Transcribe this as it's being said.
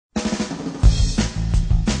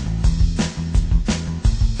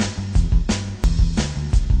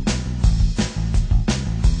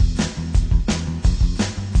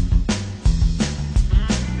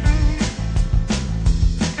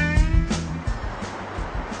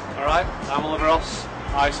Hi, I'm Ollie Ross.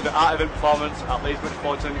 I study Art Event Performance at Leeds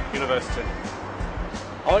Metropolitan University.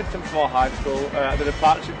 I went to Moor High School. I did a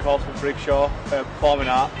partnership course with Brigshaw, Performing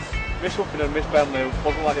Arts. Miss Wuffin and Miss Bentley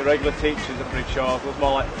wasn't like the regular teachers at Brigshaw, it was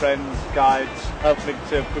more like friends, guides, helping me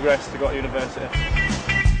to progress to go to university.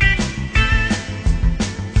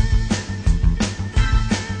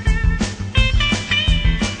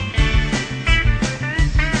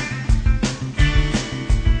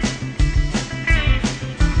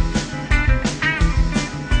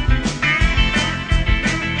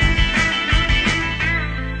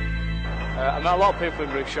 I met a lot of people in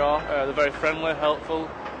Brigshaw. They're very friendly, helpful.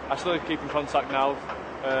 I still keep in contact now,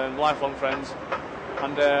 lifelong friends,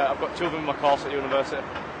 and I've got two of them in my course at university.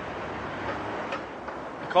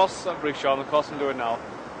 The course at Brigshaw and the course I'm doing now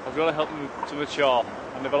has really helped me to mature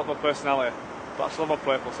and develop my personality, but I'm still on my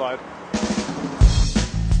playful side.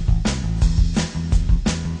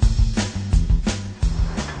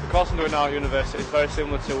 The course I'm doing now at university is very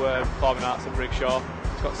similar to Performing Arts at Brigshaw.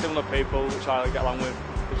 It's got similar people which I get along with.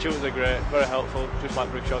 The tutors are great, very helpful, just like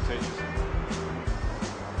Brigshaw teachers.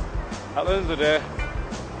 At the end of the day,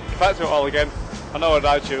 if I had to do it all again, I know what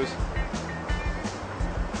I'd choose.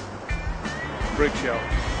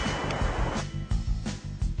 Brigshaw.